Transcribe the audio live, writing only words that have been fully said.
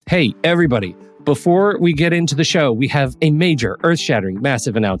Hey, everybody. Before we get into the show, we have a major, earth-shattering,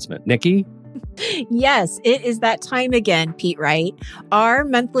 massive announcement. Nikki? Yes, it is that time again, Pete Wright. Our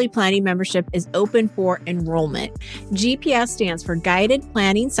monthly planning membership is open for enrollment. GPS stands for Guided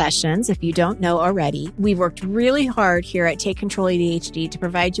Planning Sessions, if you don't know already. We've worked really hard here at Take Control ADHD to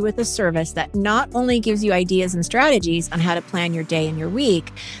provide you with a service that not only gives you ideas and strategies on how to plan your day and your week,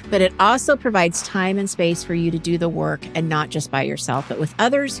 but it also provides time and space for you to do the work, and not just by yourself, but with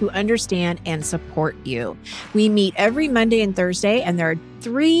others who understand and support you. We meet every Monday and Thursday, and there are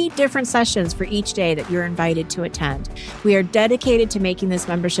 3 different sessions for each day that you're invited to attend. We are dedicated to making this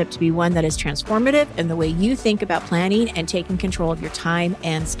membership to be one that is transformative in the way you think about planning and taking control of your time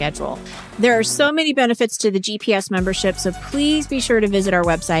and schedule. There are so many benefits to the GPS membership, so please be sure to visit our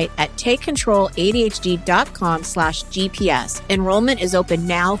website at takecontroladhd.com/GPS. Enrollment is open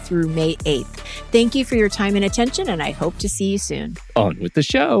now through May 8th. Thank you for your time and attention, and I hope to see you soon. On with the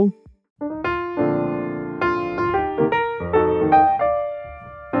show.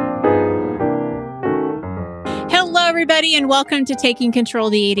 Everybody, and welcome to Taking Control,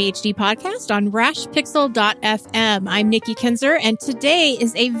 the ADHD podcast on rashpixel.fm. I'm Nikki Kinzer, and today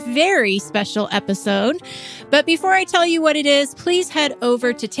is a very special episode. But before I tell you what it is, please head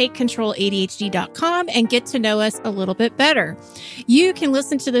over to takecontroladhd.com and get to know us a little bit better. You can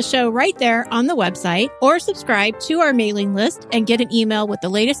listen to the show right there on the website, or subscribe to our mailing list and get an email with the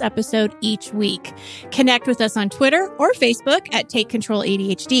latest episode each week. Connect with us on Twitter or Facebook at Take Control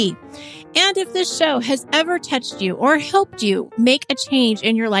ADHD. And if this show has ever touched you or helped you make a change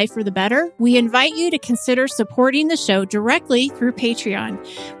in your life for the better, we invite you to consider supporting the show directly through Patreon.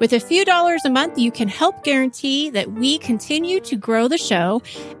 With a few dollars a month, you can help guarantee that we continue to grow the show,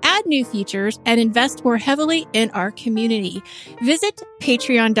 add new features, and invest more heavily in our community. Visit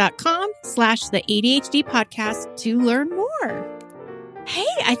patreon.com/the ADHD podcast to learn more. Hey,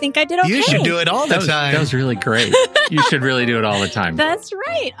 I think I did okay. You should do it all the time. That was really great. You should really do it all the time. That's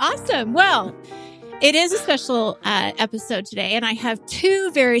right. Awesome. Well, it is a special episode today, and I have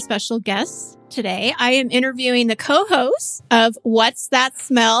 2 very special guests today. I am interviewing the co-hosts of What's That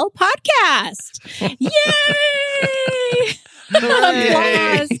Smell podcast. Yay!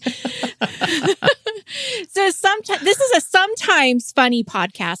 Applause. So this is a sometimes funny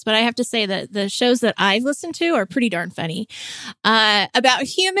podcast, but I have to say that the shows that I've listened to are pretty darn funny, about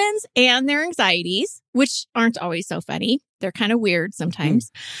humans and their anxieties, which aren't always so funny. They're kind of weird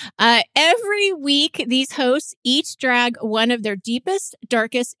sometimes. Every week, these hosts each drag one of their deepest,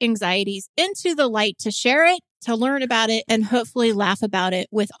 darkest anxieties into the light to share it, to learn about it, and hopefully laugh about it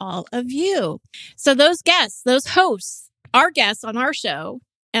with all of you. So those guests, those hosts, our guests on our show,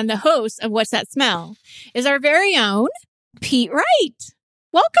 and the host of What's That Smell is our very own Pete Wright.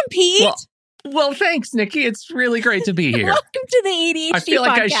 Welcome, Pete. Well, thanks, Nikki. It's really great to be here. Welcome to the ADHD podcast. I feel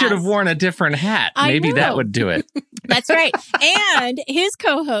like I should have worn a different hat. Maybe that would do it. That's right. And his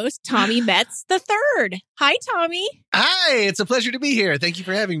co-host, Tommy Metz III. Hi, Tommy. Hi, it's a pleasure to be here. Thank you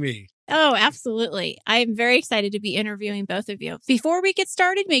for having me. Oh, absolutely. I'm very excited to be interviewing both of you. Before we get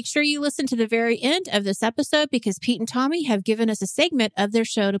started, make sure you listen to the very end of this episode, because Pete and Tommy have given us a segment of their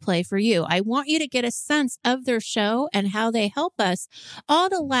show to play for you. I want you to get a sense of their show and how they help us all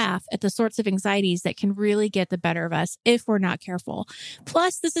to laugh at the sorts of anxieties that can really get the better of us if we're not careful.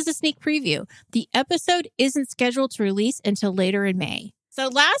 Plus, this is a sneak preview. The episode isn't scheduled to release until later in May. So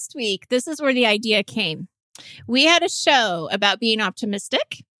last week, this is where the idea came. We had a show about being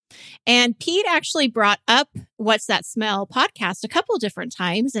optimistic. And Pete actually brought up What's That Smell podcast a couple different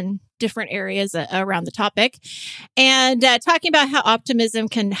times in different areas around the topic, and talking about how optimism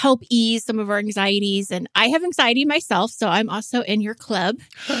can help ease some of our anxieties. And I have anxiety myself, so I'm also in your club.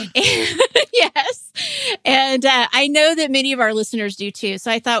 Yes. And I know that many of our listeners do too.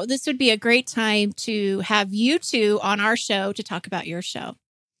 So I thought this would be a great time to have you two on our show to talk about your show.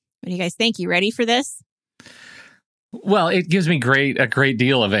 What do you guys think? You ready for this? Well, it gives me a great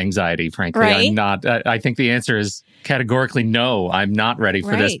deal of anxiety, frankly. Right? I'm not, I think the answer is categorically no, I'm not ready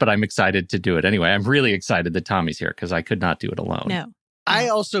for this, but I'm excited to do it anyway. I'm really excited that Tommy's here because I could not do it alone. No. I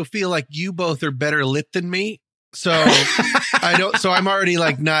also feel like you both are better lit than me. So I'm already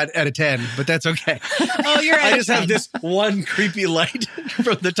like not at a 10, but that's okay. Oh, you're I just have this one creepy light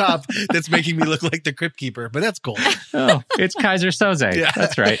from the top that's making me look like the Crypt Keeper, but that's cool. Oh, it's Kaiser Soze. Yeah.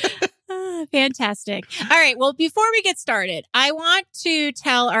 That's right. Fantastic. All right. Well, before we get started, I want to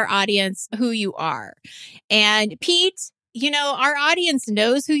tell our audience who you are. And Pete, our audience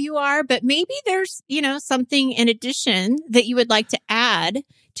knows who you are, but maybe there's, something in addition that you would like to add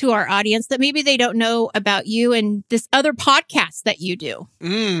to our audience that maybe they don't know about you and this other podcast that you do.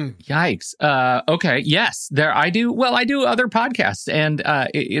 Yikes. Okay. Yes, I do. Well, I do other podcasts, and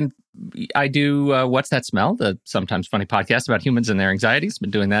I do What's That Smell? The sometimes funny podcast about humans and their anxieties.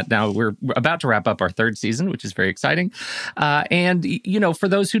 Been doing that now. We're about to wrap up our third season, which is very exciting. And for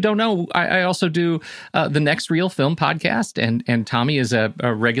those who don't know, I also do the Next Reel Film podcast, and Tommy is a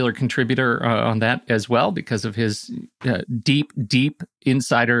regular contributor on that as well because of his deep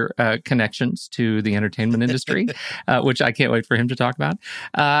insider connections to the entertainment industry, which I can't wait for him to talk about.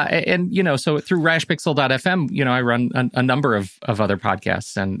 So through rashpixel.fm, I run a number of other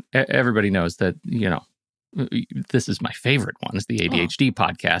podcasts, and everybody knows that, this is my favorite one, is the ADHD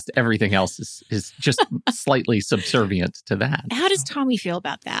podcast. Everything else is just slightly subservient to that. How does Tommy feel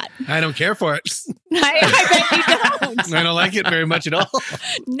about that? I don't care for it. I bet you don't. I don't like it very much at all.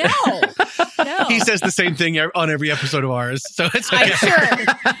 No. He says the same thing on every episode of ours, so it's okay.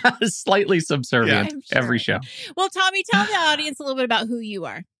 I'm sure. Slightly subservient, every show. Well, Tommy, tell the audience a little bit about who you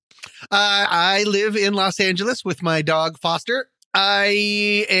are. I live in Los Angeles with my dog, Foster.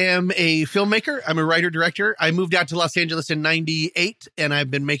 I am a filmmaker. I'm a writer-director. I moved out to Los Angeles in 98, and I've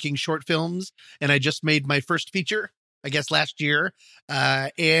been making short films, and I just made my first feature, I guess, last year,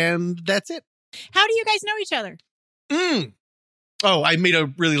 and that's it. How do you guys know each other? Oh, I made a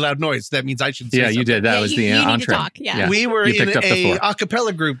really loud noise. That means I should say something. You did. That was the you entree. Need to talk. Yeah. We were in a a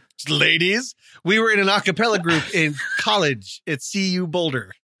cappella group, ladies. We were in an a cappella group in college at CU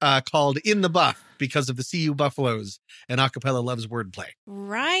Boulder called In the Buff, because of the CU Buffaloes, and a cappella loves wordplay.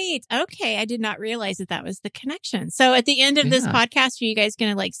 Right. Okay. I did not realize that was the connection. So at the end of this podcast, are you guys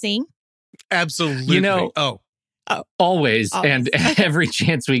going to sing? Absolutely. Always, and every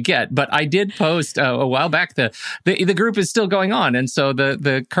chance we get. But I did post a while back. The group is still going on, and so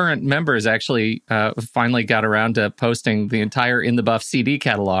the current members actually finally got around to posting the entire In the Buff CD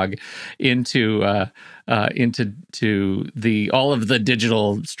catalog into all of the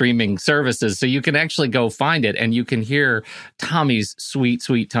digital streaming services, so you can actually go find it, and you can hear Tommy's sweet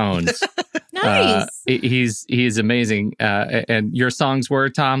tones. Nice. He's amazing. And your songs were,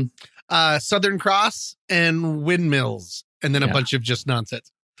 Tom? Southern Cross and Windmills, and then a bunch of just nonsense.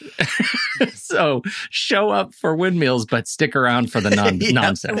 So show up for Windmills, but stick around for the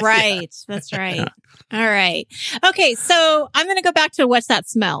nonsense. Right. That's right. Yeah. All right. Okay. So I'm going to go back to What's That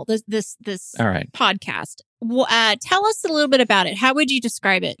Smell? This all right. podcast. Tell us a little bit about it. How would you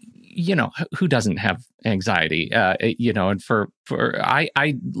describe it? Who doesn't have anxiety? And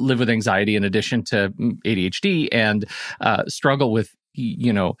I live with anxiety in addition to ADHD, and struggle with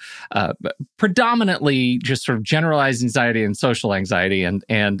predominantly just sort of generalized anxiety and social anxiety, and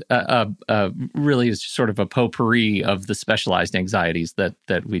really is sort of a potpourri of the specialized anxieties that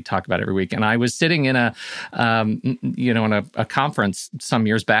we talk about every week. And I was sitting in a conference some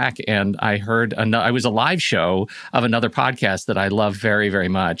years back, and I heard I was a live show of another podcast that I love very, very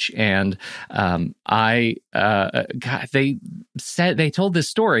much, and they told this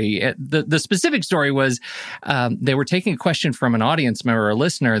story. The specific story was they were taking a question from an audience member, a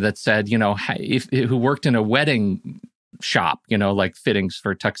listener, that said, who worked in a wedding shop, like fittings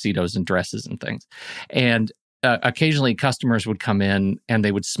for tuxedos and dresses and things. And occasionally customers would come in and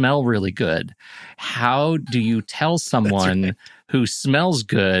they would smell really good. How do you tell someone who smells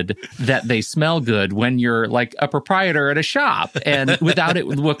good that they smell good when you're like a proprietor at a shop, and without it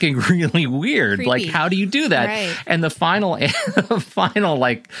looking really weird? Creepy. Like, how do you do that? Right. And the final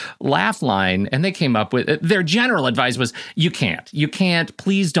like laugh line, and they came up with their general advice was, you can't,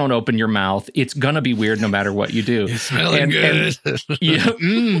 please don't open your mouth. It's going to be weird no matter what you do. You're smelling good.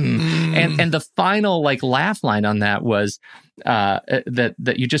 And the final like laugh line on that was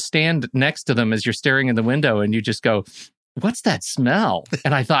that you just stand next to them as you're staring in the window, and you just go, "What's that smell?"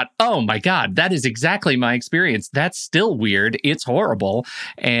 And I thought, oh my God, that is exactly my experience. That's still weird. It's horrible.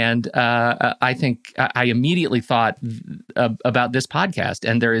 And I think I immediately thought about this podcast,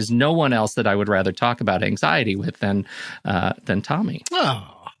 and there is no one else that I would rather talk about anxiety with than Tommy.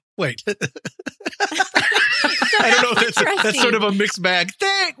 Oh, wait. I don't know if that's sort of a mixed bag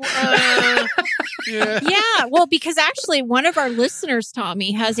thing. Yeah. Well, because actually one of our listeners,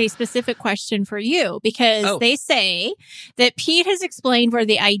 Tommy, has a specific question for you, because they say that Pete has explained where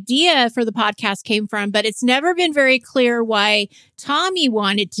the idea for the podcast came from, but it's never been very clear why Tommy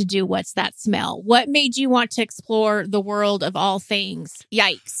wanted to do What's That Smell? What made you want to explore the world of all things?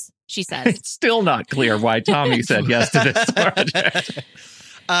 Yikes, she says. It's still not clear why Tommy said yes to this project.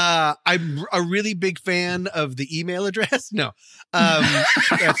 I'm a really big fan of the email address. No,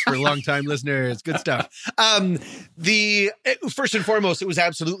 that's for longtime listeners. Good stuff. First and foremost, it was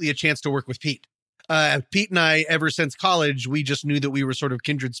absolutely a chance to work with Pete. Pete and I, ever since college, we just knew that we were sort of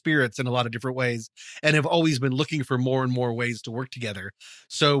kindred spirits in a lot of different ways and have always been looking for more and more ways to work together.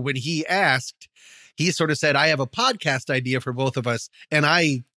 So when he asked, he sort of said, I have a podcast idea for both of us. And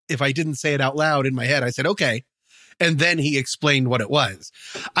if I didn't say it out loud in my head, I said, okay. And then he explained what it was.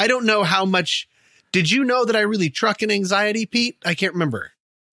 I don't know how much. Did you know that I really truck in anxiety, Pete? I can't remember.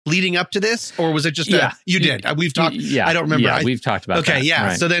 Leading up to this, or was it just you did? We've talked. Yeah, I don't remember. Yeah, we've talked about that. Okay, yeah.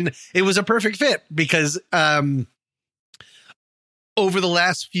 Right. So then it was a perfect fit because over the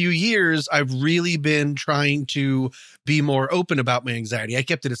last few years, I've really been trying to be more open about my anxiety. I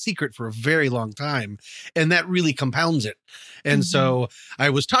kept it a secret for a very long time, and that really compounds it. And so I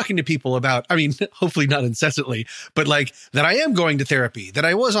was talking to people about, I mean, hopefully not incessantly, but like that I am going to therapy, that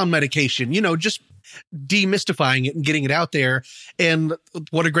I was on medication, just demystifying it and getting it out there. And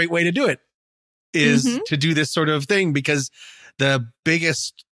what a great way to do it is to do this sort of thing, because one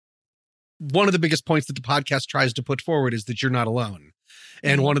of the biggest points that the podcast tries to put forward is that you're not alone.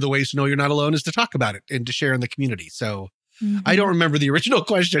 And one of the ways to know you're not alone is to talk about it and to share in the community. So I don't remember the original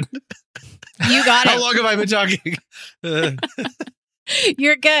question. You got it. How long have I been talking?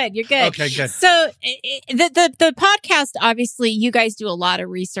 You're good. You're good. Okay, good. So the podcast, obviously, you guys do a lot of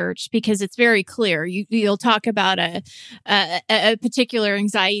research because it's very clear. You'll talk about a particular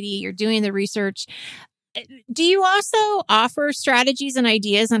anxiety. You're doing the research. Do you also offer strategies and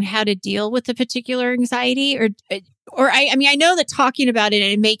ideas on how to deal with a particular anxiety? Or I mean, I know that talking about it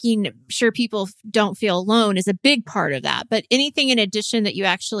and making sure people don't feel alone is a big part of that. But anything in addition that you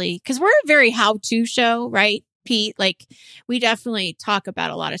actually, because we're a very how-to show, right, Pete? Like, we definitely talk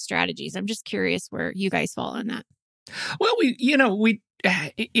about a lot of strategies. I'm just curious where you guys fall on that. Well,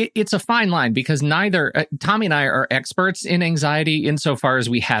 it's a fine line because neither Tommy and I are experts in anxiety insofar as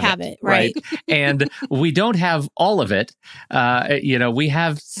we have it, right? And we don't have all of it. We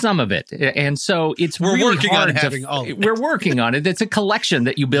have some of it, and so we're really working hard on having all of it. We're working on it. It's a collection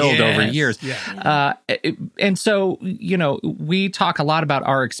that you build over years, and so we talk a lot about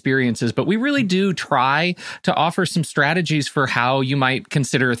our experiences, but we really do try to offer some strategies for how you might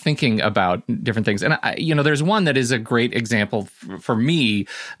consider thinking about different things. And there's one that is a great example for me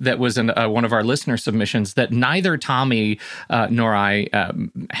that was one of our listener submissions that neither Tommy nor I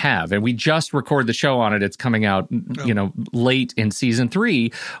have. And we just recorded the show on it. It's coming out, late in season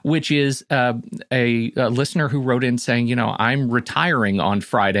 3, which is a listener who wrote in saying, I'm retiring on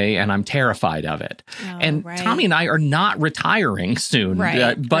Friday and I'm terrified of it. Tommy and I are not retiring soon,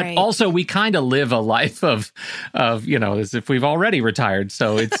 but also we kind of live a life of, as if we've already retired.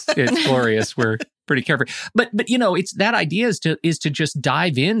 So it's glorious. We're pretty carefree. But it's that idea is to just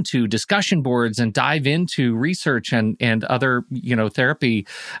dive into discussion boards and dive into research and other therapeutic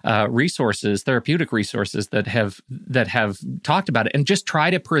resources that have talked about it, and just try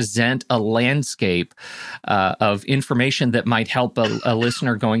to present a landscape of information that might help a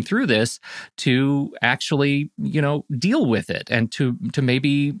listener going through this to actually deal with it and to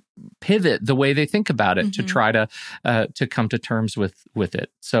maybe pivot the way they think about it to try to come to terms with it.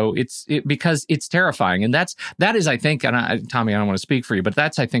 So because it's terrifying, and that is, I think, and Tommy, I don't want to speak for you, but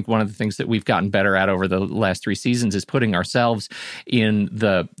that's, I think, one of the things that we've gotten better at over the last 3 seasons is putting ourselves in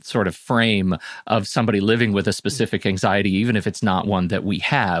the sort of frame of somebody living with a specific anxiety, even if it's not one that we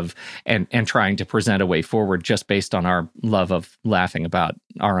have, and trying to present a way forward just based on our love of laughing about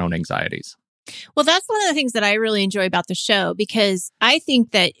our own anxieties. Well, that's one of the things that I really enjoy about the show, because I think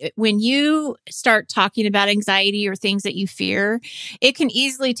that when you start talking about anxiety or things that you fear, it can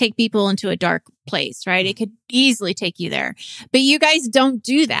easily take people into a dark place, right? It could easily take you there. But you guys don't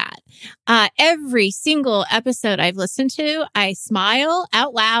do that. Every single episode I've listened to, I smile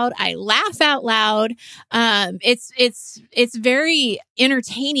out loud. I laugh out loud. It's very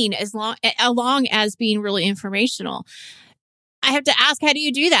entertaining along as being really informational. I have to ask, how do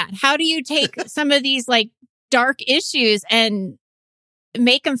you do that? How do you take some of these like dark issues and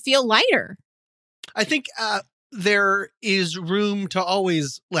make them feel lighter? I think there is room to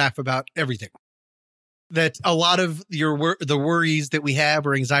always laugh about everything. That a lot of the worries that we have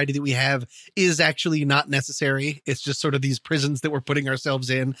or anxiety that we have is actually not necessary. It's just sort of these prisons that we're putting ourselves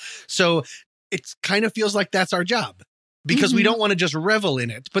in. So it kind of feels like that's our job, because we don't want to just revel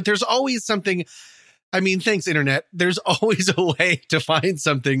in it. But there's always something. I mean, thanks, Internet. There's always a way to find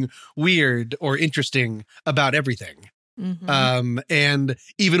something weird or interesting about everything. And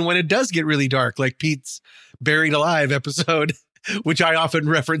even when it does get really dark, like Pete's Buried Alive episode, which I often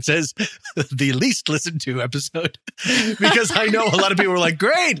reference as the least listened to episode, because I know a lot of people were like,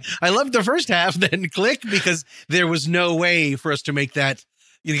 great, I loved the first half, then click, because there was no way for us to make that,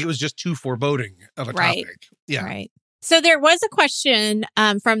 it was just too foreboding of a topic. Yeah. Right. So there was a question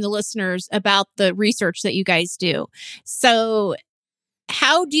from the listeners about the research that you guys do. So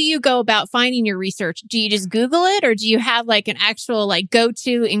how do you go about finding your research? Do you just Google it, or do you have like an actual like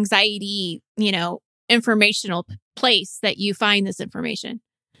go-to anxiety, informational place that you find this information?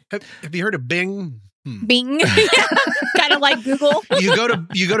 Have you heard of Bing? Bing, kind of like Google. You go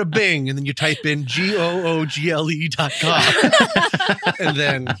to Bing and then you type in google.com, and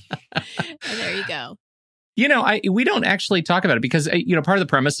then there you go. We don't actually talk about it because, part of the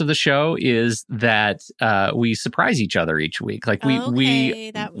premise of the show is that we surprise each other each week. Like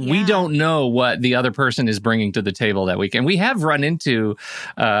we don't know what the other person is bringing to the table that week. And we have run into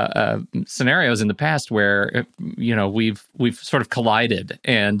scenarios in the past where, we've sort of collided,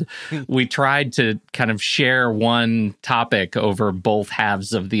 and we tried to kind of share one topic over both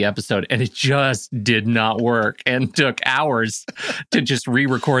halves of the episode, and it just did not work and took hours to just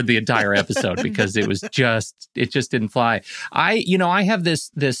re-record the entire episode because it just didn't fly. I have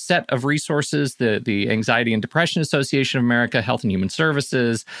this set of resources, the Anxiety and Depression Association of America, Health and Human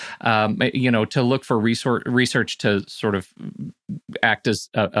Services, to look for research to sort of act as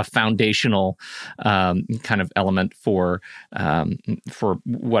a foundational kind of element for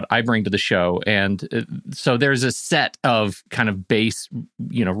what I bring to the show. And so there's a set of kind of base,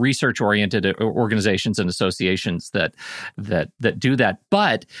 research-oriented organizations and associations that do that.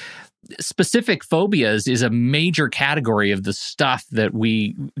 But specific phobias is a major category of the stuff that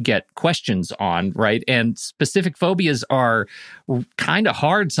we get questions on, right? And specific phobias are kind of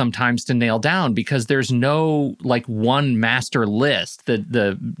hard sometimes to nail down because there's no like one master list.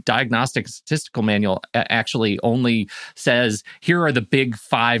 The Diagnostic Statistical Manual actually only says, here are the big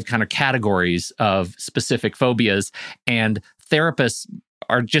 5 kind of categories of specific phobias, and therapists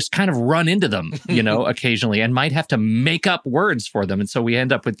are just kind of run into them, occasionally, and might have to make up words for them. And so we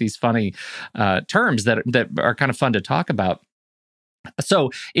end up with these funny terms that are kind of fun to talk about. So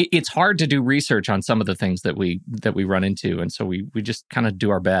it's hard to do research on some of the things that we run into. And so we just kind of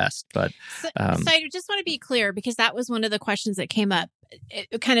do our best. But so I just want to be clear, because that was one of the questions that came up,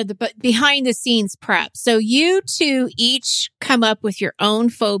 kind of the behind the scenes prep. So you two each come up with your own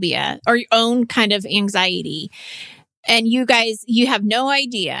phobia or your own kind of anxiety. And you guys, you have no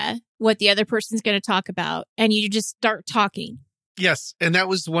idea what the other person's going to talk about, and you just start talking. Yes, and that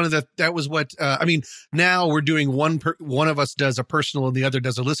was what now we're doing one of us does a personal and the other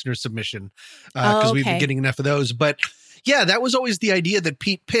does a listener submission because we've been getting enough of those. But yeah, that was always the idea that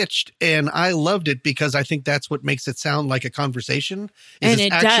Pete pitched, and I loved it because I think that's what makes it sound like a conversation.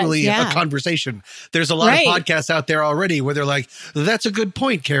 It's actually a conversation. There's a lot of podcasts out there already where they're like, "That's a good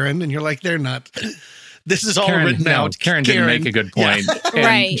point, Karen," and you're like, "They're not." This is all written out. Karen didn't make a good point. Yeah.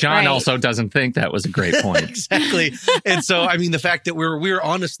 And John also doesn't think that was a great point. Exactly. And so, the fact that we're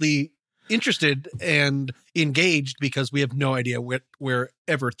honestly interested and engaged because we have no idea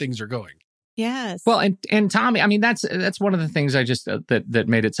wherever things are going. Yes. Well, and Tommy, that's one of the things I just that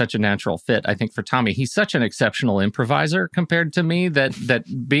made it such a natural fit. I think for Tommy, he's such an exceptional improviser compared to me that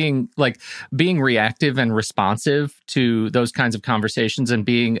being reactive and responsive to those kinds of conversations and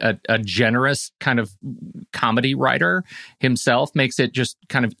being a generous kind of comedy writer himself makes it just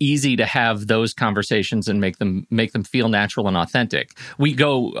kind of easy to have those conversations and make them feel natural and authentic. We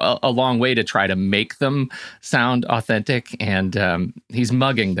go a long way to try to make them sound authentic, and he's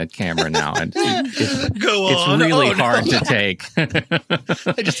mugging that camera now. And it's really hard to take.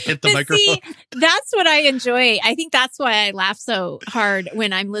 I just hit the microphone. See, that's what I enjoy. I think that's why I laugh so hard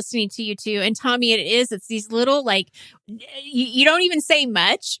when I'm listening to you two. And Tommy, it's these little, like, you don't even say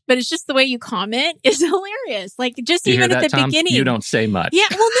much, but it's just the way you comment is hilarious. Like, just you even at the Tom? beginning. You don't say much. Yeah,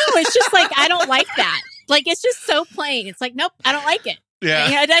 well, no, it's just like, I don't like that. Like, it's just so plain. It's like, nope, I don't like it.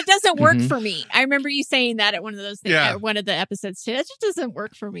 Yeah, that doesn't work for me. I remember you saying that at one of those things, at one of the episodes too. It just doesn't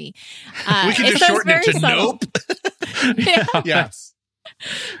work for me. We can just shorten it to nope. Yes.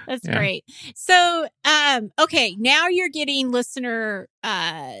 That's great. So, okay, now you're getting listener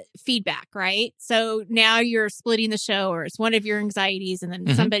feedback, right? So now you're splitting the show, or it's one of your anxieties and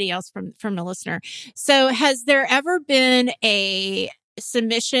then somebody else from the listener. So has there ever been a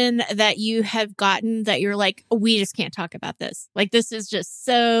submission that you have gotten that you're like, we just can't talk about this? Like, this is just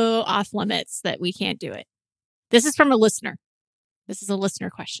so off limits that we can't do it. This is from a listener. This is a listener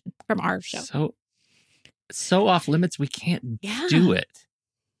question from our show. So off limits, we can't do it.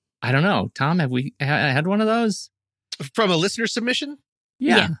 I don't know. Tom, have we had one of those? From a listener submission?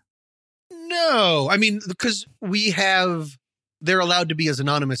 Yeah. No. Because we have they're allowed to be as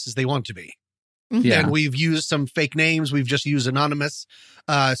anonymous as they want to be. Yeah. And we've used some fake names. We've just used anonymous.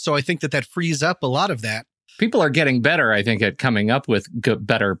 So I think that frees up a lot of that. People are getting better, I think, at coming up with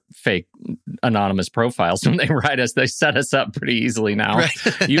better fake anonymous profiles when they write us. They set us up pretty easily now. Right.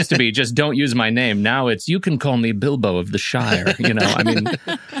 It used to be just don't use my name. Now it's you can call me Bilbo of the Shire. You know, I mean,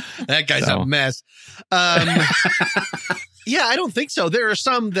 that guy's a mess. Yeah, I don't think so. There are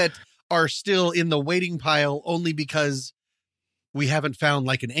some that are still in the waiting pile only because we haven't found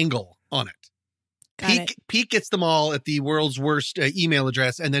like an angle on it. Pete gets them all at the world's worst email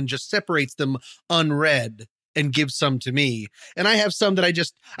address and then just separates them unread and gives some to me. And I have some that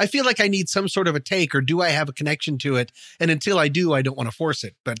I feel like I need some sort of a take, or do I have a connection to it? And until I do, I don't want to force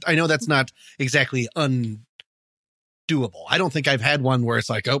it. But I know that's not exactly undoable. I don't think I've had one where it's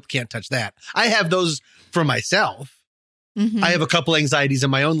like, oh, can't touch that. I have those for myself. Mm-hmm. I have a couple anxieties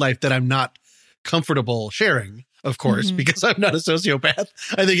in my own life that I'm not comfortable sharing, of course, because I'm not a sociopath.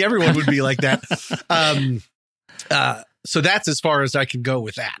 I think everyone would be like that. So that's as far as I can go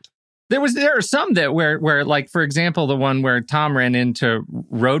with that. There are some that where like, for example, the one where Tom ran into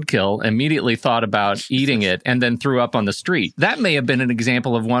roadkill, immediately thought about eating it, and then threw up on the street. That may have been an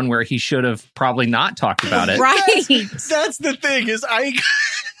example of one where he should have probably not talked about it. Right. That's the thing is I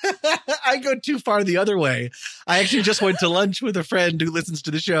go too far the other way. I actually just went to lunch with a friend who listens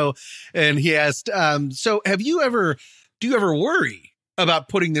to the show, and he asked, so do you ever worry about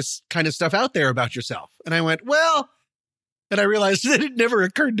putting this kind of stuff out there about yourself? And I went, well, and I realized that it never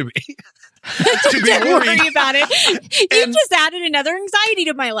occurred to me to be worry about it. You And- just added another anxiety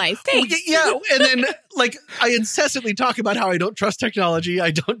to my life. Thanks. Yeah. And then like I incessantly talk about how I don't trust technology.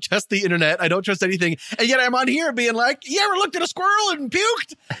 I don't trust the internet. I don't trust anything. And yet I'm on here being like, you ever looked at a squirrel and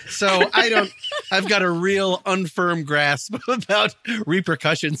puked? So I've got a real unfirm grasp about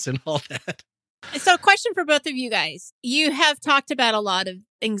repercussions and all that. So, question for both of you guys. You have talked about a lot of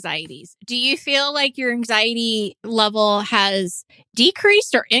anxieties. Do you feel like your anxiety level has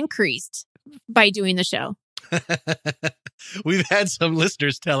decreased or increased by doing the show? We've had some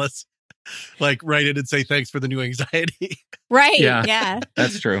listeners tell us, like, write in and say thanks for the new anxiety. Right. Yeah. Yeah.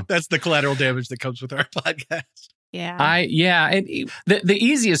 That's true. That's the collateral damage that comes with our podcast. Yeah. And the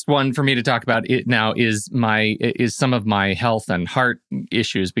easiest one for me to talk about it now is some of my health and heart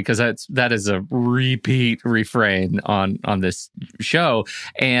issues, because that is a repeat refrain on this show.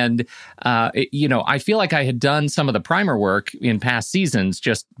 And I feel like I had done some of the primer work in past seasons,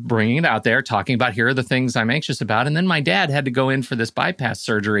 just bringing it out there, talking about here are the things I'm anxious about. And then my dad had to go in for this bypass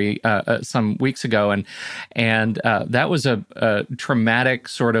surgery some weeks ago, and that was a traumatic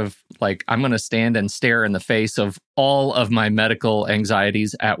sort of like, I'm going to stand and stare in the face of all of my medical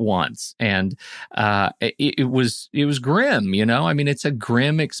anxieties at once. And it was grim, I mean, it's a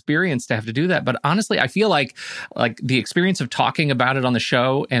grim experience to have to do that. But honestly, I feel like the experience of talking about it on the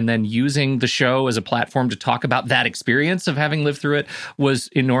show and then using the show as a platform to talk about that experience of having lived through it was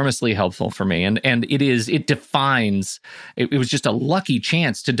enormously helpful for me. And it defines, it was just a lucky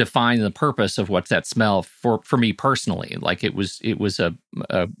chance to define the purpose of What's That Smell for me personally. Like it was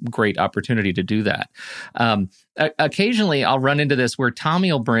a great opportunity to do that. Occasionally I'll run into this where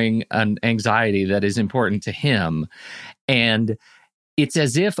Tommy will bring an anxiety that is important to him, and it's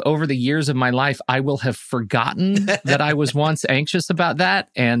as if over the years of my life I will have forgotten that I was once anxious about that,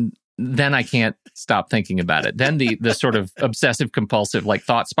 and then I can't stop thinking about it. Then the sort of obsessive compulsive like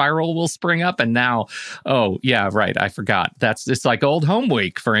thought spiral will spring up, and now, oh yeah, right, I forgot. It's like old home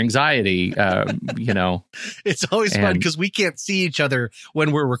week for anxiety, It's always fun because we can't see each other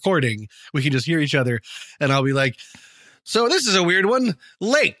when we're recording. We can just hear each other, and I'll be like, so this is a weird one.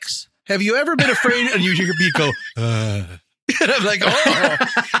 Lakes. Have you ever been afraid? And you hear Pete go, and I'm like, oh,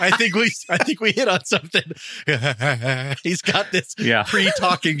 I think we hit on something. He's got this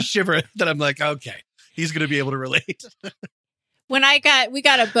pre-talking shiver that I'm like, okay, he's going to be able to relate. When we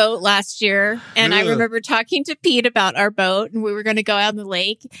got a boat last year, and I remember talking to Pete about our boat, and we were going to go out on the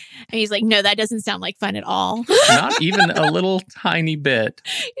lake, and he's like, no, that doesn't sound like fun at all. Not even a little tiny bit.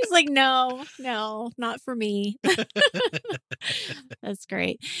 He's like, no, not for me. That's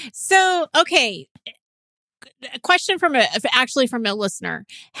great. So, okay. A question from a listener.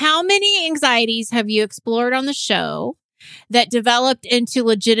 How many anxieties have you explored on the show that developed into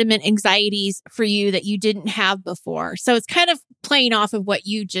legitimate anxieties for you that you didn't have before? So it's kind of playing off of what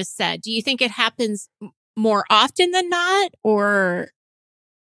you just said. Do you think it happens more often than not? Or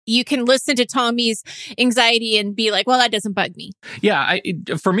you can listen to Tommy's anxiety and be like, well, that doesn't bug me. Yeah.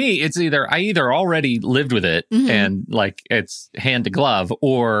 For me, it's I either already lived with it and like it's hand to glove,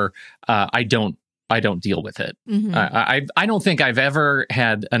 or I don't deal with it. Mm-hmm. I don't think I've ever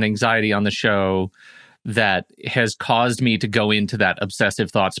had an anxiety on the show that has caused me to go into that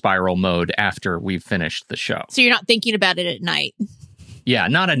obsessive thought spiral mode after we've finished the show. So you're not thinking about it at night. Yeah,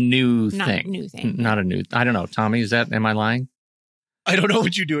 not a new Not thing. a new thing. Not a new. I don't know, Tommy. Am I lying? I don't know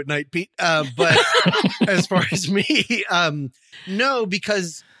what you do at night, Pete. But as far as me, no,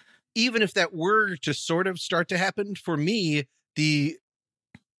 because even if that were to sort of start to happen for me, the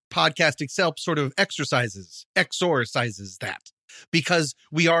podcast itself sort of exorcises that, because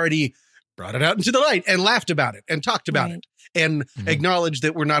we already brought it out into the light and laughed about it and talked about it and acknowledged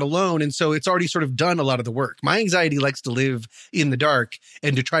that we're not alone. And so it's already sort of done a lot of the work. My anxiety likes to live in the dark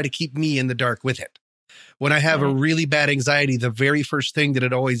and to try to keep me in the dark with it. When I have a really bad anxiety, the very first thing that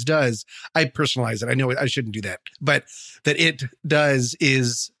it always does, I personalize it. I know I shouldn't do that, but that it does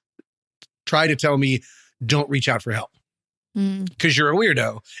is try to tell me, don't reach out for help. Because you're a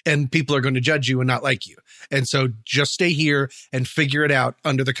weirdo and people are going to judge you and not like you. And so just stay here and figure it out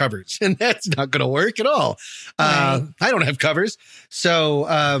under the covers. And that's not going to work at all. I don't have covers.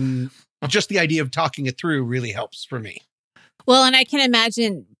 So just the idea of talking it through really helps for me. Well, and I can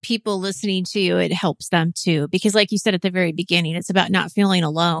imagine people listening to you, it helps them too. Because like you said at the very beginning, it's about not feeling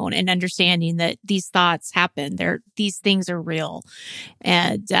alone and understanding that these thoughts happen. These things are real.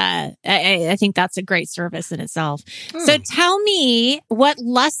 And I think that's a great service in itself. So tell me, what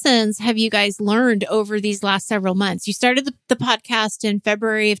lessons have you guys learned over these last several months? You started the podcast in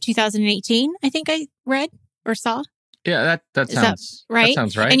February of 2018, I think I read or saw. Yeah, that sounds right. That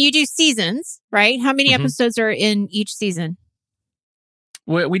sounds right. And you do seasons, right? How many episodes are in each season?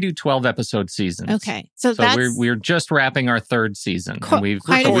 We do 12 episode seasons. Okay. So we're just wrapping our third season. And we've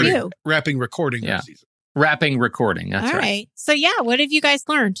quite a few. Recording our season. Wrapping recording. That's all right. So what have you guys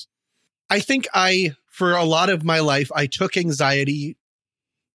learned? I think for a lot of my life, I took anxiety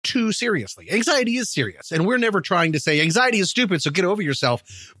too seriously. Anxiety is serious. And we're never trying to say anxiety is stupid, so get over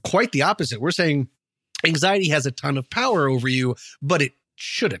yourself. Quite the opposite. We're saying anxiety has a ton of power over you, but it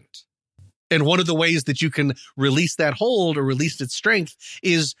shouldn't. And one of the ways that you can release that hold or release its strength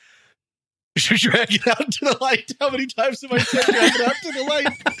is drag it out to the light. How many times have I said drag it out to the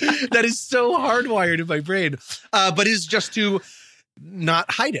light? That is so hardwired in my brain. But is just to not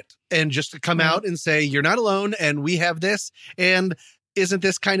hide it and just to come out and say, you're not alone and we have this. And isn't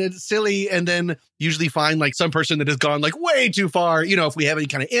this kind of silly? And then usually find like some person that has gone like way too far. You know, if we have any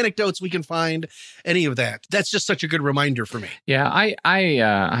kind of anecdotes, we can find any of that. That's just such a good reminder for me. Yeah, I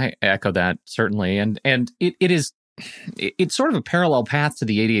echo that certainly. And it's sort of a parallel path to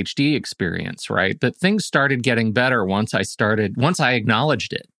the ADHD experience, right? That things started getting better once I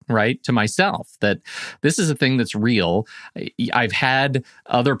acknowledged it. Right, to myself, that this is a thing that's real. I've had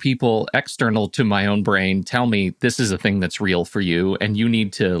other people external to my own brain tell me this is a thing that's real for you, and you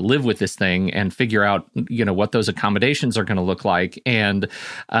need to live with this thing and figure out, what those accommodations are going to look like. And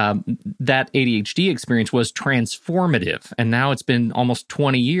that ADHD experience was transformative. And now it's been almost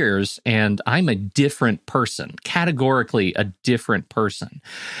 20 years, and I'm a different person, categorically a different person.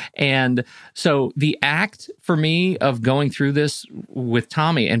 And so the act for me of going through this with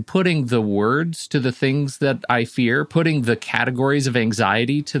Tommy and putting the words to the things that I fear, putting the categories of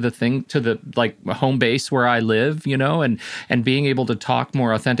anxiety to the like home base where I live, and being able to talk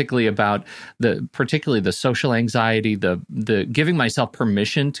more authentically about particularly the social anxiety, the giving myself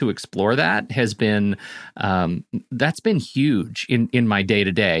permission to explore that has been, that's been huge in my day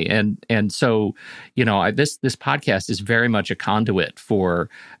to day. And so, this podcast is very much a conduit for,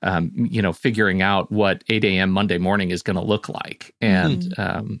 figuring out what 8 a.m. Monday morning is going to look like.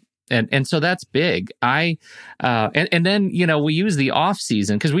 And so that's big. And then, we use the off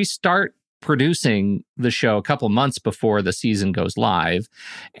season because we start producing the show a couple months before the season goes live.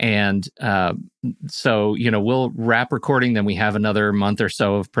 And so, we'll wrap recording, then we have another month or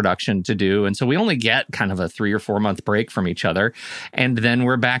so of production to do. And so we only get kind of a 3 or 4 month break from each other. And then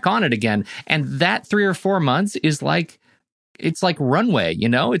we're back on it again. And that 3 or 4 months is like, it's like runway,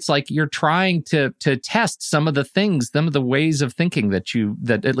 it's like you're trying to test some of the things, some of the ways of thinking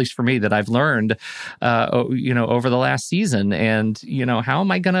that at least for me, that I've learned, over the last season. And, how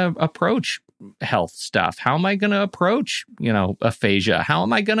am I going to approach health stuff? How am I going to approach, aphasia? How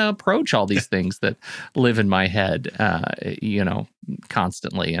am I going to approach all these things that live in my head,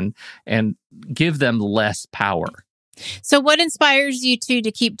 constantly and give them less power? So what inspires you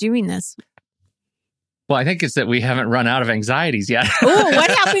to keep doing this? Well, I think it's that we haven't run out of anxieties yet. Oh,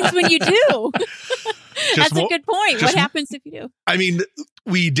 what happens when you do? That's a good point. What happens if you do? I mean,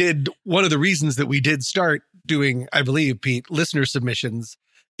 one of the reasons that we did start doing, I believe, Pete, listener submissions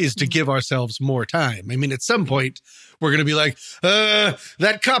is to give ourselves more time. I mean, at some point, we're going to be like,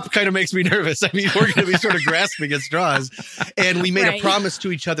 that cup kind of makes me nervous. I mean, we're going to be sort of grasping at straws. And we made a promise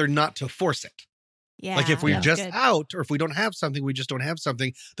to each other not to force it. Yeah. Like if we're that's just good. out, or if we don't have something, we just don't have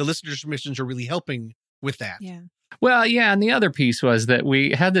something. The listener submissions are really helping with that. Yeah. Well, yeah. And the other piece was that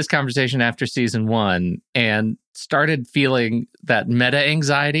we had this conversation after season 1 and started feeling that meta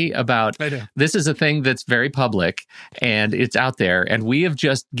anxiety about I know. this is a thing that's very public and it's out there. And we have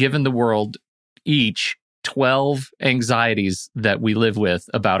just given the world each 12 anxieties that we live with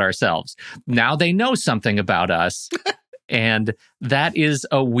about ourselves. Now they know something about us. And that is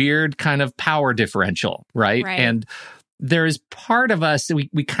a weird kind of power differential, right? Right. And there is part of us,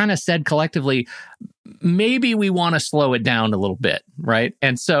 we kind of said collectively, maybe we want to slow it down a little bit, right?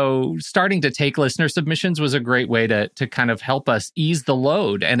 And so starting to take listener submissions was a great way to kind of help us ease the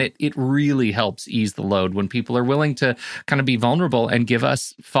load. And it really helps ease the load when people are willing to kind of be vulnerable and give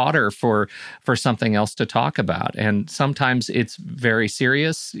us fodder for something else to talk about. And sometimes it's very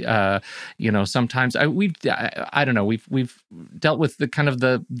serious. Sometimes I don't know, we've dealt with the kind of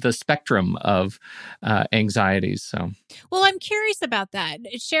the spectrum of anxieties. So, Well, I'm curious about that.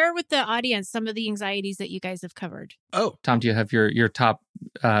 Share with the audience some of the anxieties that you guys have covered. Oh, Tom, do you have your top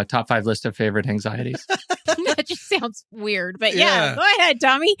 5 list of favorite anxieties? That just sounds weird, but Yeah. go ahead,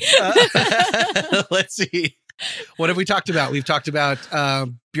 Tommy. let's see. What have we talked about? We've talked about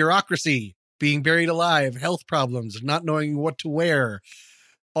bureaucracy, being buried alive, health problems, not knowing what to wear.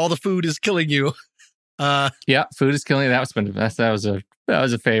 All the food is killing you. Yeah, food is killing. That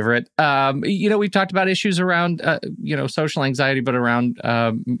was a favorite. We've talked about issues around social anxiety, but around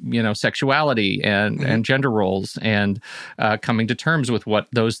sexuality and gender roles and coming to terms with what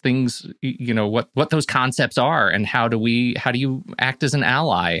those things, what those concepts are, and how do you act as an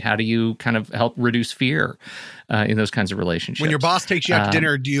ally? How do you kind of help reduce fear in those kinds of relationships? When your boss takes you out to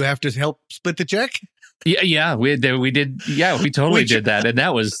dinner, do you have to help split the check? Yeah, we did. Yeah, we totally did that, and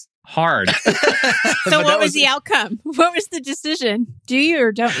that was hard. So what was the outcome? What was the decision? Do you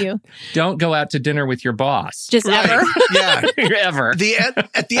or don't you? Don't go out to dinner with your boss. Just ever? Yeah. Ever. At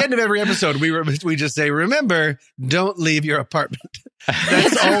the end of every episode, we just say, remember, don't leave your apartment.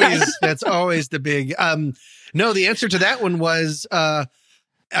 That's always the big. No, the answer to that one was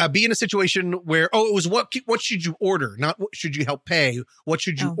be in a situation where it was what should you order, not what should you help pay. What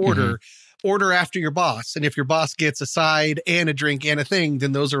should you order? Mm-hmm. Order after your boss, and if your boss gets a side and a drink and a thing,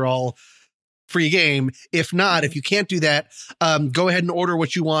 then those are all free game. If not, if you can't do that, go ahead and order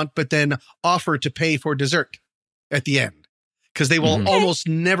what you want, but then offer to pay for dessert at the end, because they will almost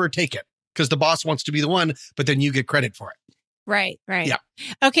never take it because the boss wants to be the one, but then you get credit for it. Right. Yeah.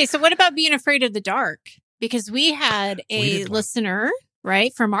 Okay, so what about being afraid of the dark? Because we had a listener,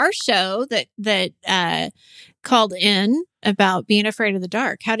 right, from our show that called in about being afraid of the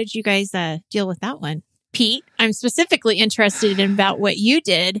dark. How did you guys deal with that one? Pete, I'm specifically interested in about what you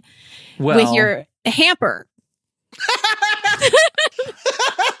did with your hamper.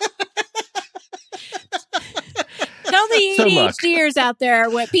 Tell the ADHDers out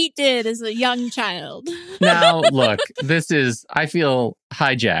there what Pete did as a young child. Now, look, I feel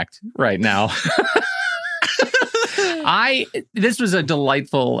hijacked right now. This was a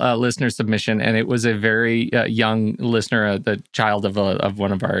delightful listener submission, and it was a very young listener, the child of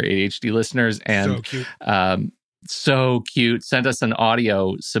one of our ADHD listeners, and so cute. So cute. Sent us an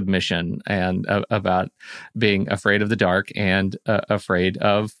audio submission and about being afraid of the dark and afraid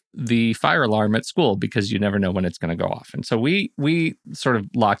of the fire alarm at school because you never know when it's going to go off. And so we sort of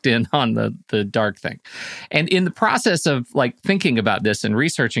locked in on the dark thing. And in the process of thinking about this and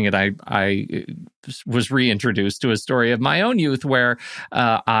researching it, I was reintroduced to a story of my own youth where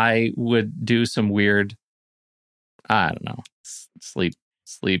I would do some weird, I don't know, sleep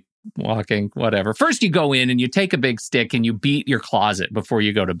walking, whatever. First, you go in and you take a big stick and you beat your closet before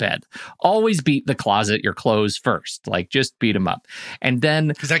you go to bed. Always beat the closet, your clothes first. Just beat them up. And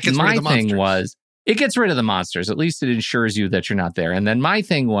then my thing was, it gets rid of the monsters. At least it ensures you that you're not there. And then my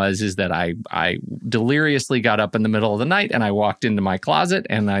thing is that I deliriously got up in the middle of the night and I walked into my closet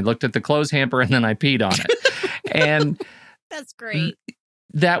and I looked at the clothes hamper and then I peed on it. And that's great.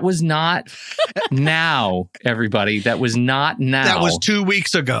 That was not now, everybody. That was not now. That was 2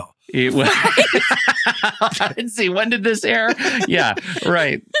 weeks ago. It was. Let's see. When did this air? Yeah,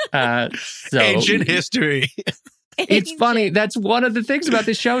 right. Ancient history. It's funny. That's one of the things about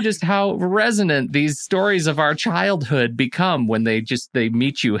this show, just how resonant these stories of our childhood become when they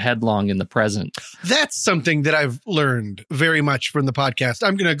meet you headlong in the present. That's something that I've learned very much from the podcast.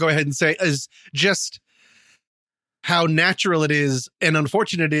 I'm going to go ahead and say is just how natural it is and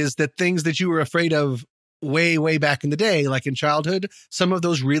unfortunate it is that things that you were afraid of way, way back in the day, like in childhood, some of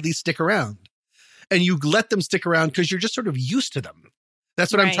those really stick around. And you let them stick around because you're just sort of used to them.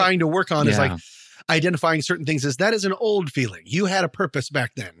 That's what I'm trying to work on is identifying certain things as that is an old feeling. You had a purpose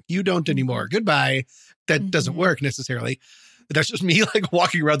back then. You don't anymore. Goodbye. That doesn't work necessarily. That's just me like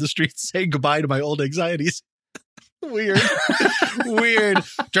walking around the streets saying goodbye to my old anxieties. Weird.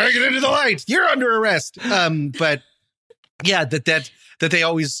 Drag it into the light. You're under arrest. But yeah, that they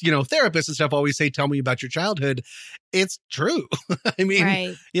always, therapists and stuff always say, tell me about your childhood. It's true. I mean,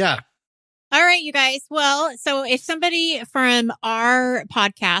 Right. Yeah. All right, you guys. Well, so if somebody from our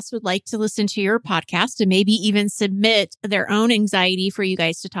podcast would like to listen to your podcast and maybe even submit their own anxiety for you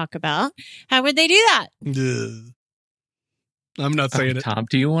guys to talk about, how would they do that? Ugh. I'm not saying it. Tom,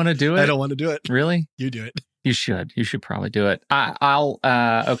 do you want to do it? I don't want to do it. Really? You do it. You should. You should probably do it.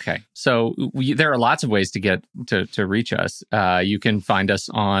 Okay. So there are lots of ways to get to reach us. You can find us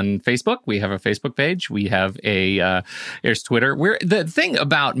on Facebook. We have a Facebook page. We have there's Twitter. The thing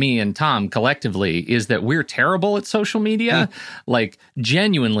about me and Tom collectively is that we're terrible at social media, like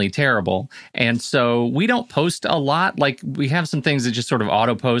genuinely terrible. And so we don't post a lot. Like we have some things that just sort of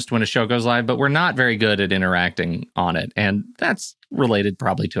auto post when a show goes live, but we're not very good at interacting on it. And that's related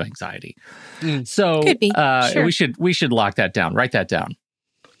probably to anxiety. So Could be. Sure. we should lock that down. Write that down.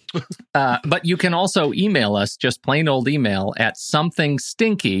 But you can also email us, just plain old email at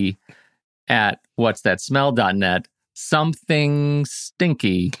somethingstinky@whatsthatsmell.net.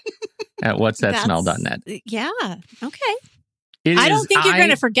 somethingstinky@whatsthatsmell.net. Yeah. Okay. I don't think you're going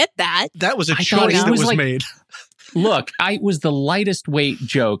to forget that. That was a I choice thought that was made. Look, it was the lightest weight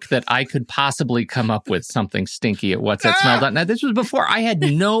joke that I could possibly come up with, something stinky at whatsthatsmell.net. This was before I had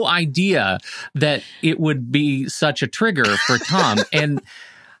no idea that it would be such a trigger for Tom. And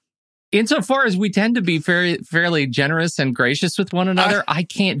insofar as we tend to be fairly generous and gracious with one another, I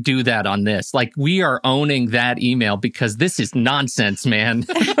can't do that on this. Like, we are owning that email because this is nonsense, man.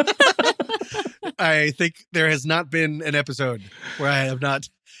 I think there has not been an episode where I have not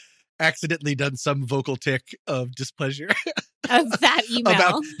accidentally done some vocal tick of displeasure Of that email.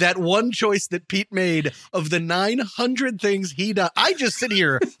 about that one choice that Pete made of the 900 things he does. I just sit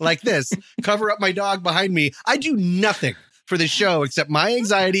here like this, cover up my dog behind me. I do nothing for the show except my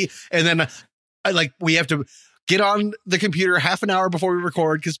anxiety. And then we have to get on the computer half an hour before we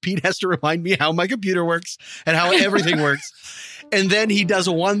record because Pete has to remind me how my computer works and how everything works. And then he does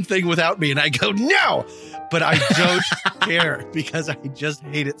one thing without me and I go, no, but I don't care because I just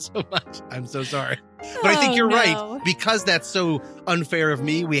hate it so much. I'm so sorry. But I think you're right. Because that's so unfair of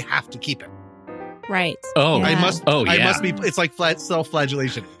me, we have to keep it. Right. Oh, Yeah. I must be, it's like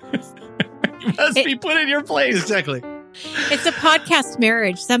self-flagellation. You must be put in your place. Exactly. It's a podcast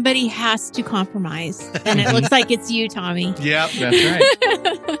marriage. Somebody has to compromise. And it looks like it's you, Tommy. Yeah. That's right.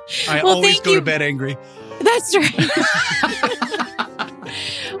 I Well, always thank go you. to bed angry. That's right.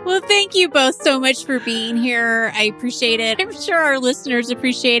 Well, thank you both so much for being here. I appreciate it. I'm sure our listeners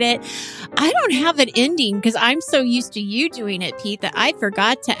appreciate it. I don't have an ending because I'm so used to you doing it, Pete, that I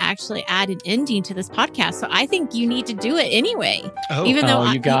forgot to actually add an ending to this podcast. So I think you need to do it anyway. Oh, Even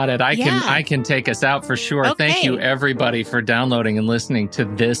though you got it. I Yeah. can take us out for sure. Okay. Thank you, everybody, for downloading and listening to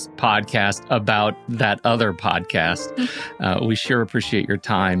this podcast about that other podcast. We sure appreciate your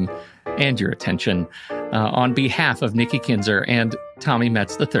time and your attention. On behalf of Nikki Kinzer and Tommy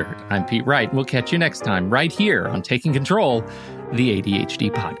Metz III, I'm Pete Wright. We'll catch you next time right here on Taking Control, the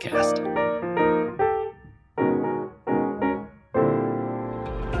ADHD podcast.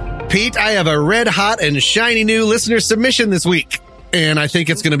 Pete, I have a red hot and shiny new listener submission this week. And I think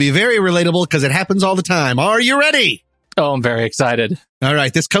it's going to be very relatable because it happens all the time. Are you ready? Oh, I'm very excited. All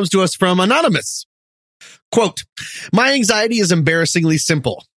right. This comes to us from Anonymous. Quote, my anxiety is embarrassingly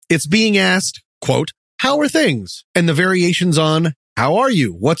simple. It's being asked, quote, how are things? And the variations on, how are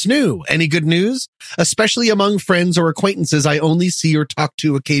you? What's new? Any good news? Especially among friends or acquaintances I only see or talk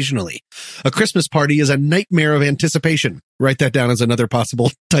to occasionally. A Christmas party is a nightmare of anticipation. Write that down as another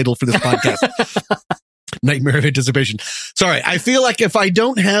possible title for this podcast. Nightmare of anticipation. Sorry, I feel like if I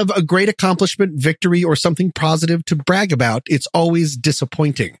don't have a great accomplishment, victory, or something positive to brag about, it's always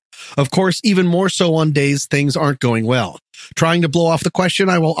disappointing. Of course, even more so on days things aren't going well. Trying to blow off the question,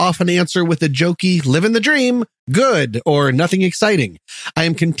 I will often answer with a jokey, living the dream, good, or nothing exciting. I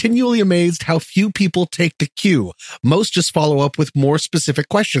am continually amazed how few people take the cue. Most just follow up with more specific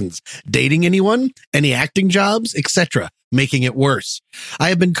questions. Dating anyone? Any acting jobs? Etc., making it worse. I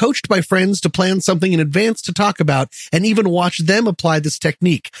have been coached by friends to plan something in advance to talk about and even watch them apply this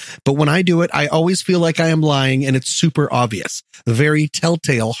technique. But when I do it, I always feel like I am lying and it's super obvious. Very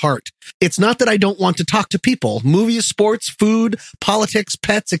telltale heart. It's not that I don't want to talk to people, movies, sports, food, politics,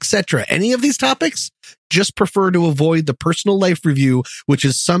 pets, etc. Any of these topics? Just prefer to avoid the personal life review, which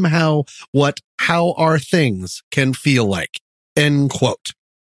is somehow what how are things can feel like. End quote.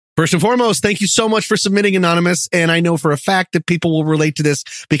 First and foremost, thank you so much for submitting, Anonymous. And I know for a fact that people will relate to this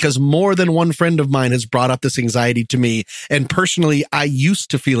because more than one friend of mine has brought up this anxiety to me. And personally, I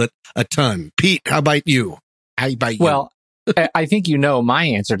used to feel it a ton. Pete, how about you? Well, I think you know my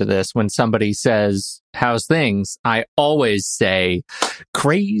answer to this. When somebody says, how's things? I always say,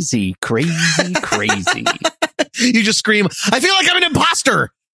 crazy, crazy, crazy. You just scream, I feel like I'm an imposter.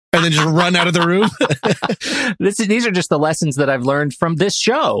 And then just run out of the room. These are just the lessons that I've learned from this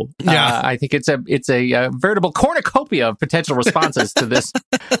show. Yeah. I think it's a veritable cornucopia of potential responses to this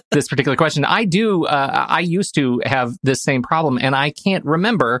particular question. I used to have this same problem, and I can't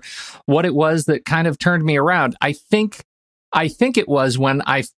remember what it was that kind of turned me around. I think it was when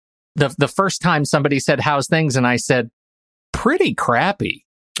the first time somebody said, how's things? And I said, pretty crappy.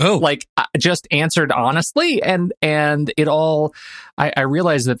 Oh, like I just answered honestly, and it all. I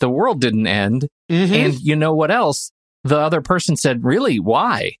realized that the world didn't end, and you know what else? The other person said, "Really?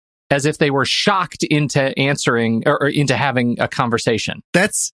 Why?" As if they were shocked into answering or into having a conversation.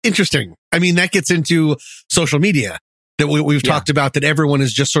 That's interesting. I mean, that gets into social media that we've talked about. That everyone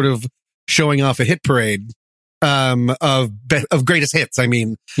is just sort of showing off a hit parade of greatest hits. I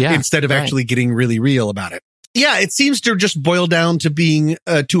mean, instead of actually getting really real about it. Yeah, it seems to just boil down to being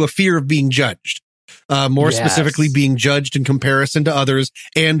to a fear of being judged, more specifically being judged in comparison to others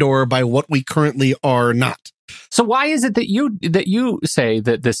and or by what we currently are not. So why is it that you say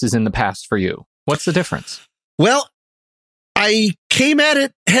that this is in the past for you? What's the difference? Well, I came at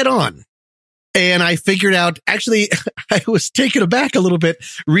it head on. And I figured out, actually, I was taken aback a little bit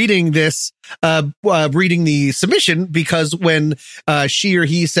reading this, reading the submission, because when she or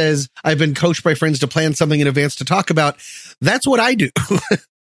he says, I've been coached by friends to plan something in advance to talk about, that's what I do.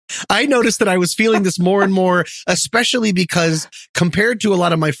 I noticed that I was feeling this more and more, especially because compared to a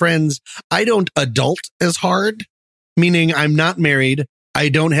lot of my friends, I don't adult as hard, meaning I'm not married. I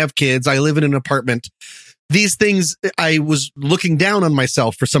don't have kids. I live in an apartment. These things, I was looking down on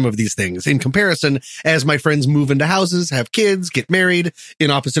myself for some of these things in comparison as my friends move into houses, have kids, get married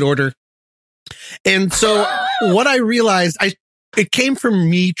in opposite order. And so what I realized, it came from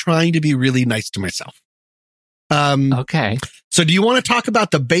me trying to be really nice to myself. Okay. So do you want to talk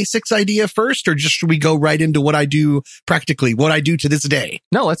about the basics idea first, or just should we go right into what I do practically, what I do to this day?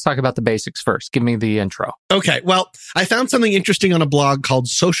 No, let's talk about the basics first. Give me the intro. Okay. Well, I found something interesting on a blog called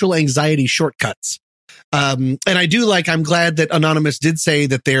Social Anxiety Shortcuts. And I'm glad that Anonymous did say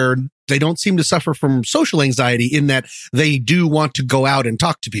that they don't seem to suffer from social anxiety in that they do want to go out and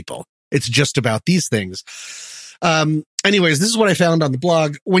talk to people. It's just about these things. Anyways, this is what I found on the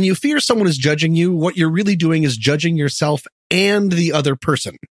blog. When you fear someone is judging you, what you're really doing is judging yourself and the other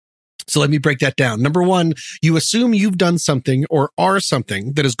person. So let me break that down. Number one, you assume you've done something or are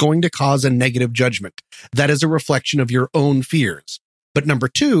something that is going to cause a negative judgment. That is a reflection of your own fears. But number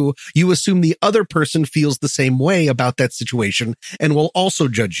two, you assume the other person feels the same way about that situation and will also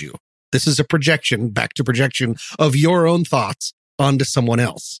judge you. This is a projection, back to projection, of your own thoughts onto someone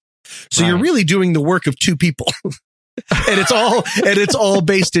else. So You're really doing the work of two people. and it's all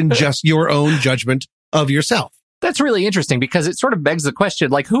based in just your own judgment of yourself. That's really interesting because it sort of begs the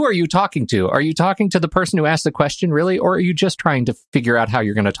question, like, who are you talking to? Are you talking to the person who asked the question, really? Or are you just trying to figure out how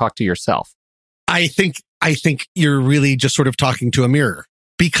you're going to talk to yourself? I think you're really just sort of talking to a mirror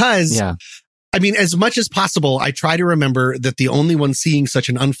because, I mean, as much as possible, I try to remember that the only one seeing such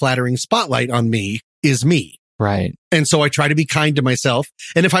an unflattering spotlight on me is me. Right. And so I try to be kind to myself.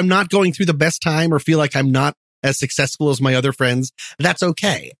 And if I'm not going through the best time or feel like I'm not as successful as my other friends, that's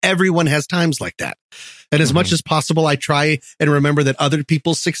okay. Everyone has times like that. And as much as possible, I try and remember that other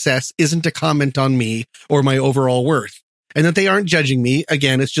people's success isn't a comment on me or my overall worth, and that they aren't judging me.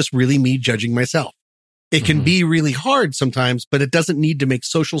 Again, it's just really me judging myself. It can be really hard sometimes, but it doesn't need to make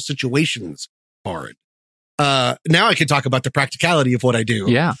social situations hard. Now I can talk about the practicality of what I do.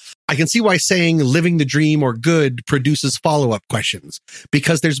 Yeah. I can see why saying living the dream or good produces follow-up questions,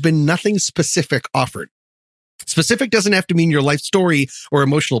 because there's been nothing specific offered. Specific doesn't have to mean your life story or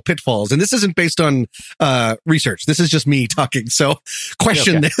emotional pitfalls. And this isn't based on research. This is just me talking. So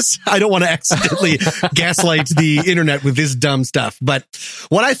question this. I don't want to accidentally gaslight the internet with this dumb stuff. But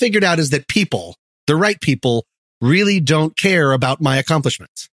what I figured out is that people, the right people, really don't care about my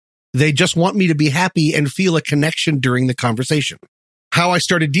accomplishments. They just want me to be happy and feel a connection during the conversation. How I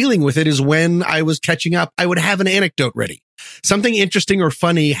started dealing with it is when I was catching up, I would have an anecdote ready. Something interesting or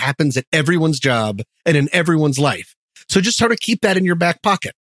funny happens at everyone's job and in everyone's life. So just sort of keep that in your back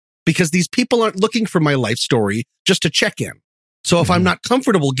pocket, because these people aren't looking for my life story just to check in. So if I'm not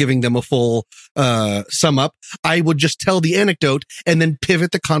comfortable giving them a full sum up, I would just tell the anecdote and then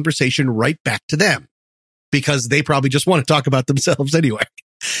pivot the conversation right back to them, because they probably just want to talk about themselves anyway.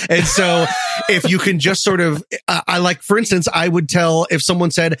 And so if you can just sort of, I like, for instance, I would tell, if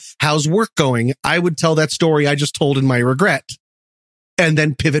someone said, how's work going? I would tell that story I just told in my regret and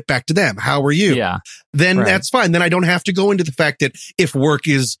then pivot back to them. How are you? Yeah. Then that's fine. Then I don't have to go into the fact that if work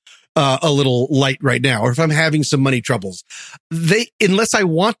is a little light right now, or if I'm having some money troubles, unless I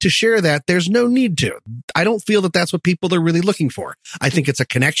want to share that, there's no need to. I don't feel that that's what people are really looking for. I think it's a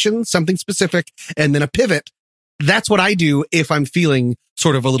connection, something specific, and then a pivot. That's what I do if I'm feeling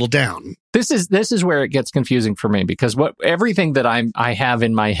sort of a little down. This is where it gets confusing for me, because everything that I have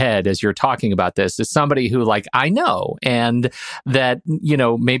in my head as you're talking about this is somebody who, like, I know, and that, you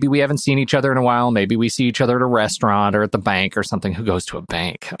know, maybe we haven't seen each other in a while. Maybe we see each other at a restaurant or at the bank or something. Who goes to a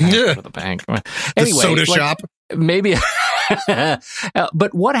bank? Go to the bank. Anyway, the soda shop. Maybe.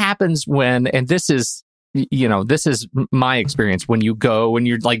 But what happens when, and this is my experience, when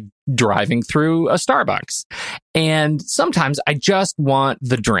you're like driving through a Starbucks, and sometimes I just want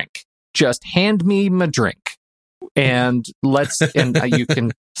the drink. Just hand me my drink, and you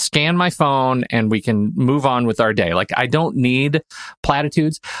can scan my phone and we can move on with our day. Like, I don't need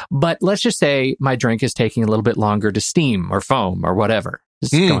platitudes, but let's just say my drink is taking a little bit longer to steam or foam or whatever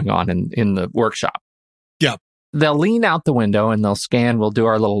is going on in the workshop. Yeah. They'll lean out the window and they'll scan. We'll do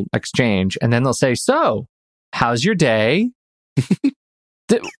our little exchange, and then they'll say, "So, how's your day?"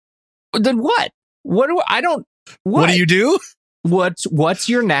 Then what? What do you do? What's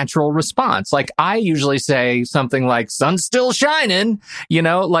your natural response? Like, I usually say something like, "Sun's still shining,"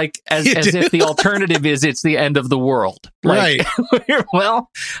 like as if the alternative is it's the end of the world. Like, right. Well,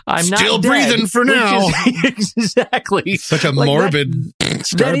 I'm still not breathing for now. Exactly. Such a morbid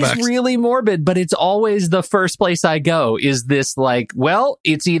Starbucks. That is really morbid, but it's always the first place I go is this, like, well,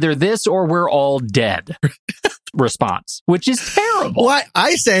 it's either this or we're all dead response, which is terrible. Well,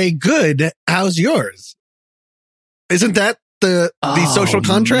 I say, good, how's yours? Isn't that the social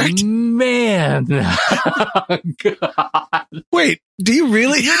contract? Man. God. Wait, do you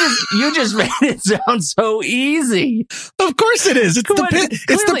really? You just made it sound so easy. Of course it is. It's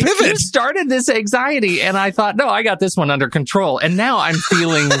the pivot. You started this anxiety, and I thought, no, I got this one under control. And now I'm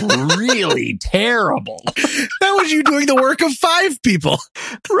feeling really terrible. That was you doing the work of 5 people.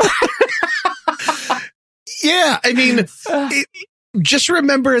 Yeah, I mean, just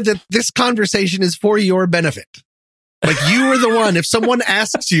remember that this conversation is for your benefit. Like, you are the one. If someone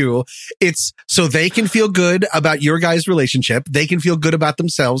asks you, it's so they can feel good about your guys' relationship. They can feel good about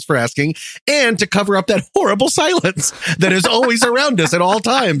themselves for asking, and to cover up that horrible silence that is always around us at all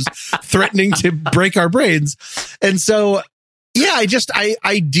times, threatening to break our brains. And so, yeah,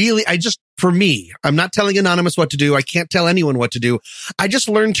 for me, I'm not telling Anonymous what to do. I can't tell anyone what to do. I just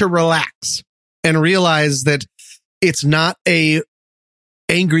learned to relax and realize that it's not a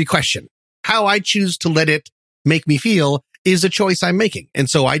angry question. How I choose to let it make me feel is a choice I'm making. And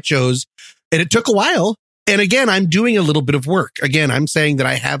so I chose, and it took a while. And again, I'm doing a little bit of work. Again, I'm saying that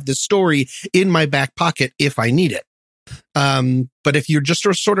I have this story in my back pocket if I need it. But if you're just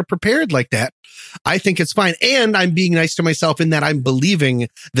sort of prepared like that, I think it's fine. And I'm being nice to myself in that I'm believing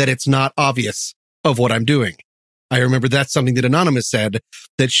that it's not obvious of what I'm doing. I remember that's something that Anonymous said,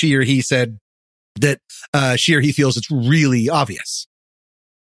 that she or he said that she or he feels it's really obvious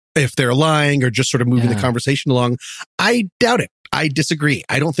if they're lying or just sort of moving the conversation along. I doubt it. I disagree.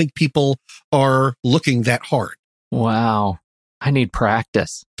 I don't think people are looking that hard. Wow. I need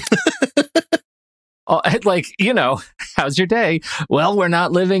practice. Like, how's your day? Well, we're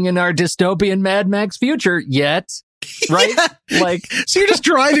not living in our dystopian Mad Max future yet. Right? Yeah. Like, so you're just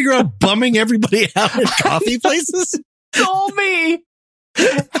driving around bumming everybody out at coffee places? Call me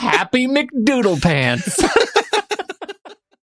Happy McDoodle Pants.